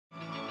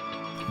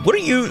What are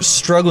you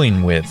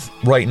struggling with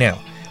right now?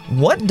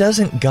 What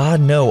doesn't God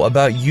know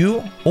about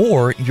you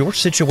or your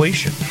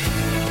situation?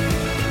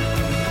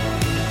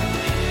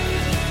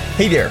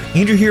 Hey there,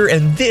 Andrew here,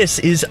 and this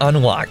is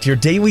Unlocked, your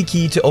daily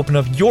key to open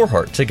up your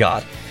heart to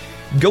God.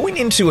 Going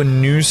into a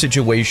new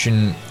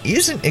situation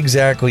isn't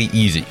exactly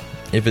easy.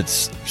 If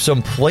it's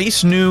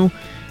someplace new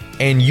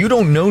and you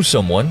don't know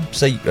someone,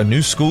 say a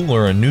new school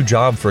or a new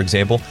job, for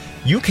example,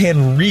 you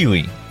can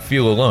really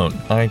feel alone.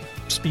 I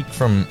speak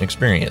from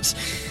experience.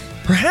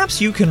 Perhaps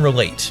you can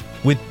relate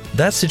with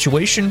that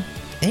situation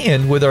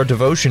and with our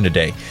devotion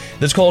today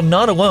that's called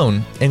Not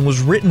Alone and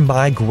was written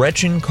by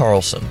Gretchen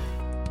Carlson.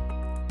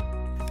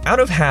 Out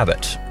of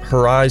habit,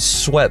 her eyes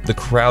swept the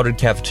crowded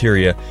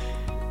cafeteria,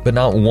 but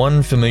not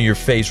one familiar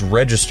face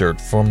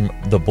registered from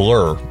the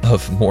blur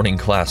of morning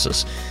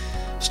classes.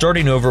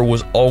 Starting over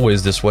was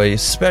always this way,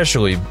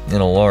 especially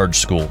in a large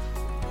school.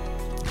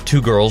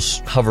 Two girls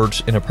hovered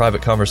in a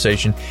private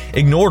conversation,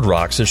 ignored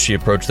Rox as she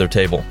approached their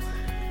table.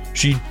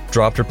 She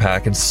dropped her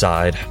pack and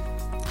sighed.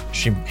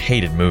 She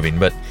hated moving,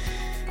 but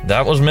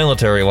that was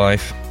military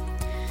life.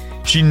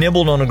 She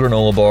nibbled on a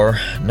granola bar,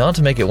 not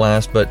to make it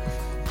last, but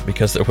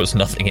because there was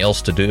nothing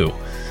else to do.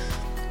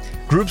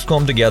 Groups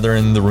clumped together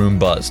and the room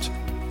buzzed.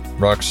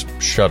 Rox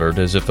shuddered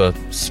as if a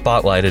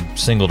spotlight had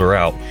singled her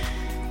out,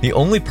 the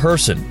only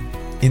person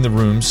in the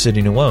room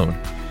sitting alone,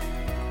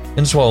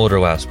 and swallowed her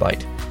last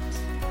bite.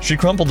 She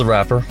crumpled the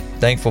wrapper,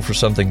 thankful for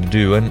something to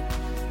do, and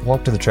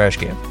walked to the trash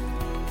can.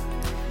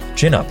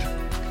 Chin up.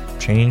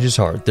 Change is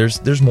hard.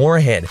 There's more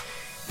ahead.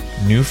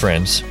 New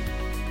friends.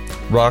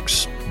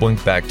 Rox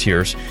blinked back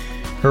tears.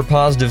 Her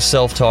positive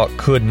self-talk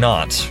could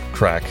not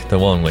crack the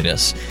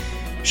loneliness.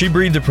 She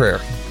breathed a prayer.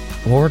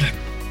 Lord,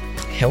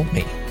 help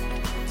me.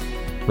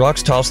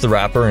 Rox tossed the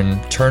wrapper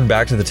and turned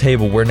back to the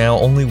table where now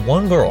only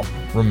one girl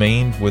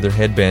remained with her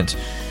head bent,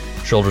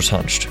 shoulders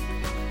hunched.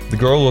 The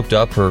girl looked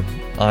up, her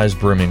eyes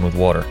brimming with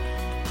water.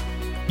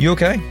 You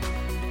okay?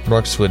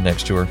 Rox slid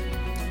next to her.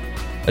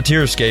 A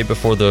tear escaped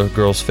before the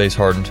girl's face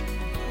hardened.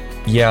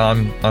 Yeah,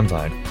 I'm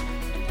fine.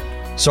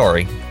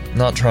 Sorry,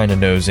 not trying to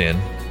nose in.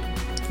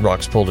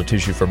 Rox pulled a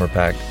tissue from her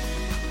pack.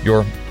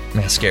 Your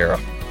mascara.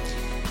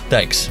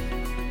 Thanks.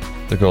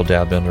 The girl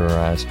dabbed under her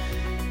eyes.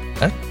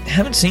 I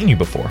haven't seen you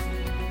before.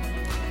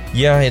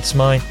 Yeah, it's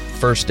my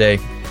first day.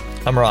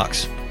 I'm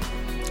Rox.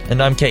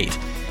 And I'm Kate.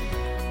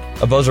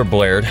 A buzzer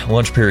blared,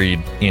 lunch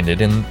period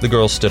ended, and the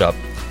girl stood up.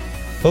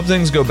 Hope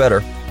things go better.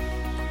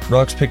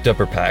 Rox picked up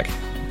her pack.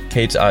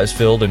 Kate's eyes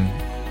filled, and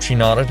she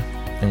nodded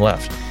and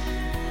left.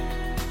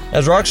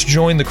 As Rox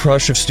joined the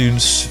crush of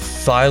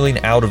students filing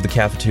out of the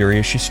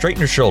cafeteria, she straightened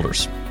her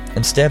shoulders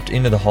and stepped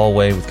into the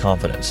hallway with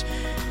confidence.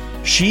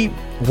 She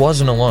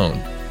wasn't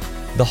alone.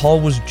 The hall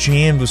was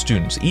jammed with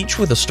students, each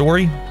with a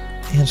story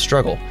and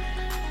struggle.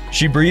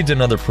 She breathed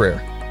another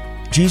prayer.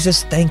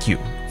 Jesus, thank you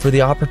for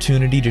the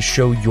opportunity to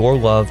show your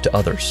love to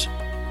others.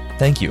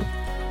 Thank you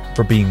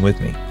for being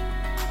with me.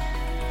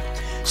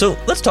 So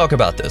let's talk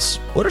about this.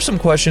 What are some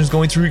questions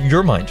going through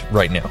your mind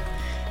right now?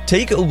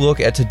 Take a look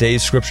at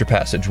today's scripture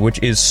passage,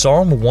 which is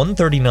Psalm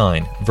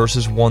 139,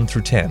 verses 1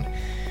 through 10.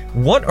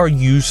 What are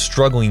you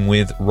struggling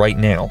with right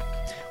now?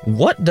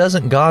 What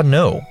doesn't God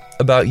know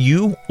about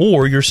you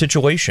or your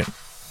situation?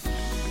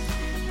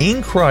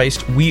 In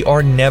Christ, we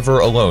are never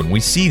alone. We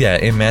see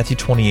that in Matthew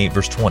 28,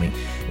 verse 20.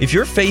 If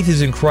your faith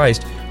is in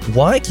Christ,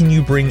 why can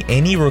you bring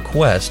any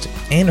request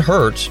and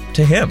hurt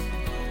to Him?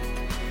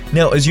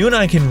 Now, as you and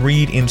I can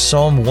read in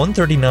Psalm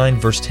 139,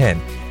 verse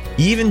 10,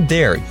 even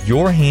there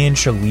your hand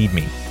shall lead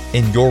me,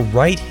 and your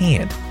right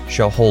hand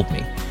shall hold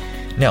me.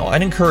 Now,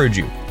 I'd encourage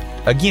you,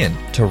 again,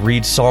 to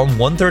read Psalm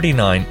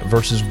 139,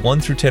 verses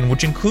 1 through 10,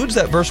 which includes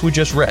that verse we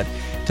just read,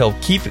 to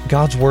help keep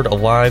God's Word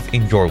alive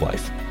in your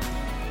life.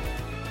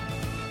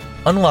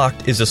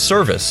 Unlocked is a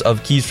service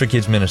of Keys for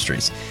Kids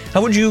Ministries.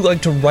 How would you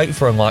like to write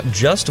for Unlocked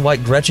just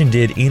like Gretchen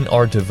did in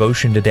our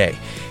devotion today?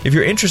 If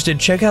you're interested,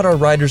 check out our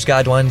writer's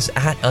guidelines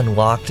at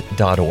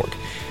unlocked.org.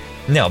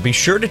 Now, be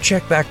sure to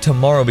check back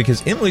tomorrow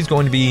because Emily's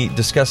going to be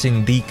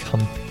discussing the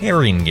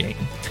comparing game.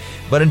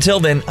 But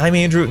until then, I'm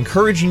Andrew,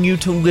 encouraging you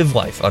to live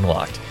life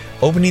unlocked,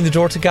 opening the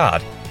door to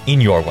God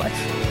in your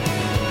life.